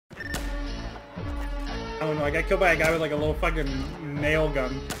I don't know, I got killed by a guy with like a little fucking nail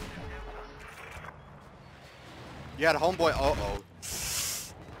gun. You had a homeboy.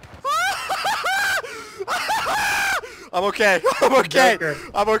 I'm okay. I'm okay. Joker.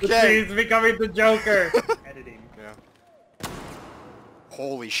 I'm okay. He's becoming the Joker. Editing. Yeah.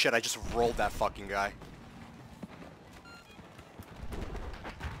 Holy shit, I just rolled that fucking guy.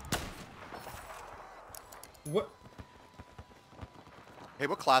 What? Hey,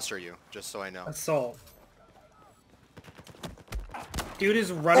 what class are you? Just so I know. Assault. Dude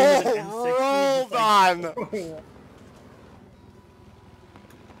is running with an M60. Hold on!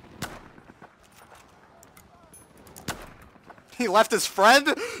 He left his friend?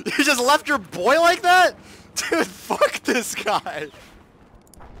 You just left your boy like that? Dude, fuck this guy.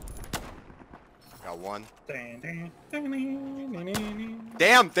 Got one. Damn,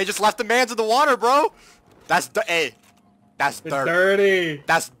 they just left the man's in the water, bro. That's hey. That's dirt. It's dirty.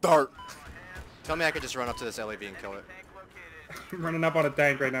 That's dirt. Tell me I could just run up to this LAV and kill it. I'm running up on a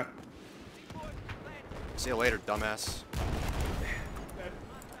tank right now. See you later, dumbass.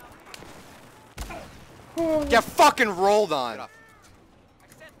 Get fucking rolled on.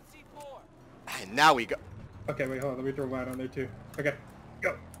 And now we go. Okay, wait, hold on. Let me throw mine on there too. Okay,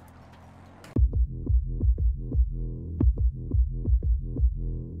 go.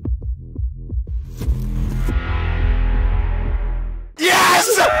 Yes!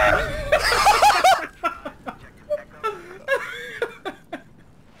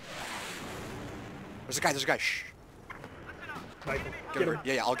 There's a guy. There's a guy. Shh. Michael, Get him.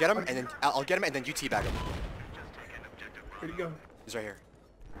 Yeah, I'll get him, and then I'll get him, and then you teabag him. Where'd he go? He's right here.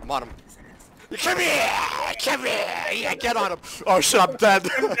 I'm on him. Come here! Come here! Yeah, get on him. Oh shit, I'm dead.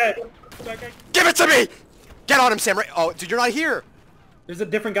 I'm dead. Give it to me! Get on him, Sam. Right? Oh, dude, you're not here. There's a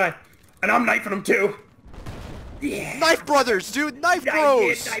different guy, and I'm knifing him too. Yeah. Knife brothers, dude. Knife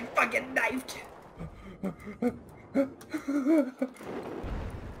bros. I fucking knifed.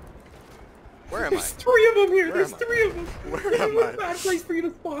 Where am I? There's three of them here. Where There's am I? three of them. Where This am is I? a bad place for you to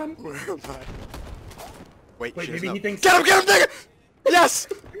spawn. Where am I? Wait, Wait, shit, maybe no. he thinks. Get him, nigga! Yes!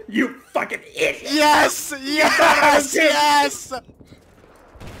 You fucking idiot. Yes! Yes! Yes!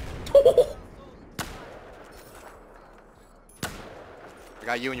 I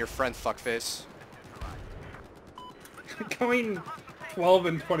got you and your friend, fuckface. Going 12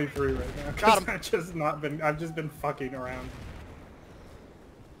 and 23 right now. Got him. I've just been fucking around.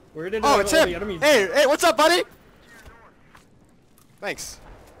 Where did Oh, all it's the him! enemies Hey, what's up, buddy? Thanks.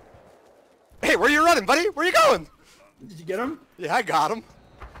 Hey, where you running, buddy? Where you going? Did you get him? Yeah, I got him.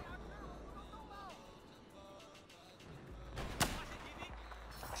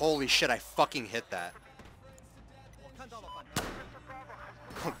 Holy shit, I fucking hit that.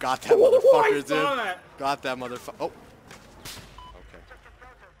 Oh, got that motherfucker, dude. That. Got that motherfucker. Oh. Okay.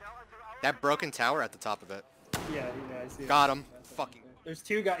 That broken tower at the top of it. Yeah, I see. Got him. Fucking. There's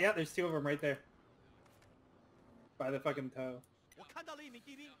two guys. Yeah, there's two of them right there. By the fucking toe.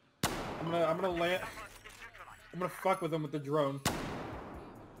 I'm gonna land. I'm gonna fuck with them with the drone.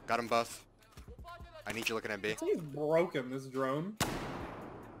 Got them both. I need you looking at B. This thing's broken. This drone.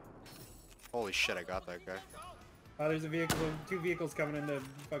 Holy shit, I got that guy. Oh, there's a vehicle. Two vehicles coming into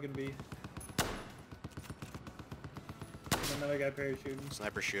fucking B. And another guy parachuting.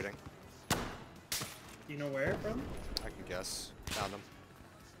 Sniper shooting. Do you know where from? I can guess. Found him.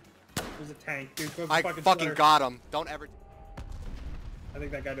 There's a tank, dude. Go I fucking fucking slaughter. got him. Don't ever. I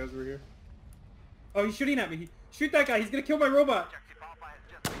think that guy knows we're here. Oh, he's shooting at me. Shoot that guy. He's gonna kill my robot.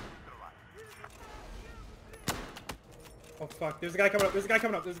 Oh fuck! There's a guy coming up. There's a guy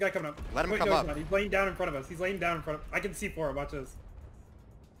coming up. There's a guy coming up. Let him Wait, come no, up. he's not. He's laying down in front of us. He's laying down in front of. I can see for him. Watch this.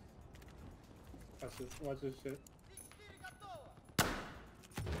 Watch this. Watch this shit.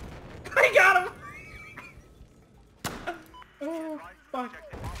 I got him. Oh fuck!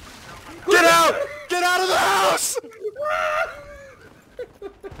 Get out! Get out of the house!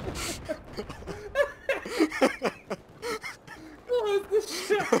 What the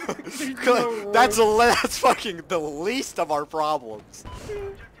shit? There's no That's fucking the least of our problems.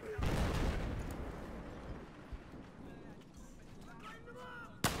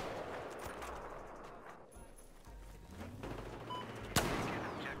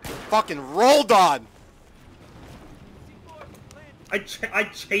 Fucking rolled on. I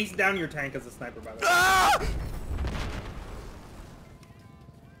chased down your tank as a sniper, by the way. Ah!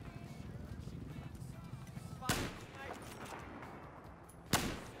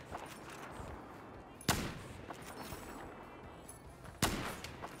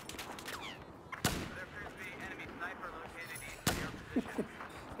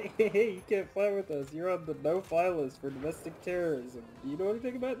 Hey, you can't fly with us. You're on the no-fly list for domestic terrorism. Do you know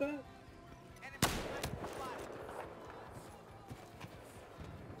anything about that?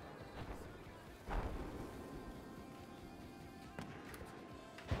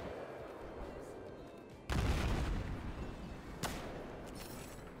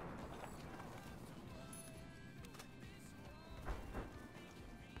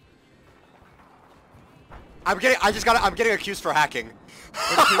 I'm getting accused for hacking.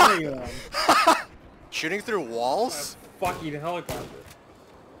 What team are you on? Shooting through walls? A fucking helicopter.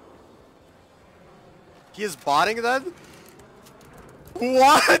 He is botting then?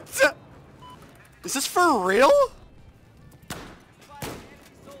 What? Is this for real?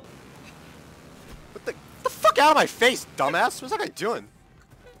 Get the fuck out of my face, dumbass! What's that guy doing?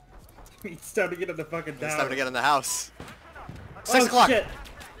 He's time to get in the fucking tower. It's time to get in the house. Oh, 6 o'clock. Shit.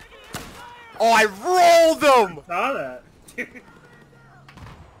 Oh, I rolled him! I saw that.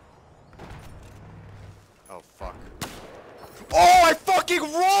 Oh, fuck. Oh, I fucking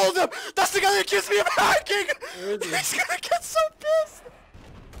rolled him! That's the guy that accused me of hacking! Where is he? He's gonna get so pissed!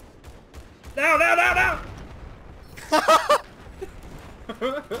 No, no, no, no!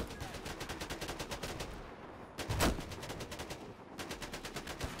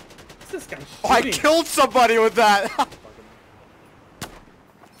 What's this guy shooting? Oh, I killed somebody with that!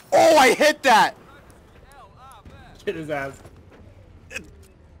 Oh, I hit that! Get his ass.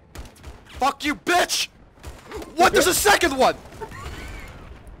 Fuck you, bitch! What? There's a second one!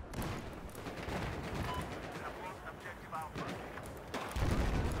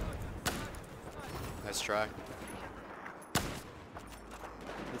 Nice try.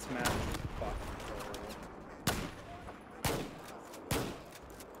 This map is fucked.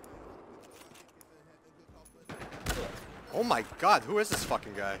 Oh my god, who is this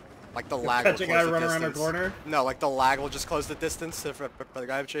fucking guy? Like the lag will Catch a close guy the running distance. around a corner? No, like the lag will just close the distance for the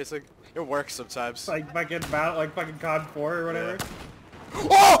guy I'm chasing. It works sometimes. Like fucking battle, like fucking COD 4 or whatever. Yeah.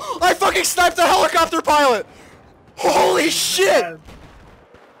 Oh! I fucking sniped the helicopter pilot! Holy shit!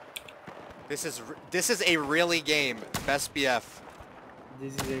 This is a really game. Best BF.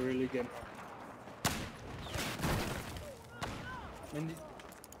 This is a really good.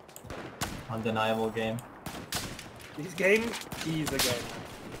 Undeniable game. These games, he's a game.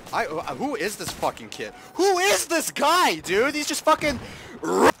 Who is this fucking kid? Who is this guy, dude? He's just fucking.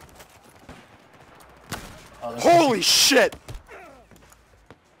 Oh, Holy shit!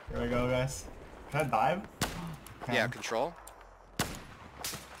 Here we go, guys. Can I dive? Yeah, control.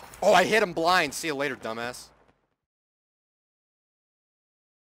 Oh, I hit him blind. See you later, dumbass.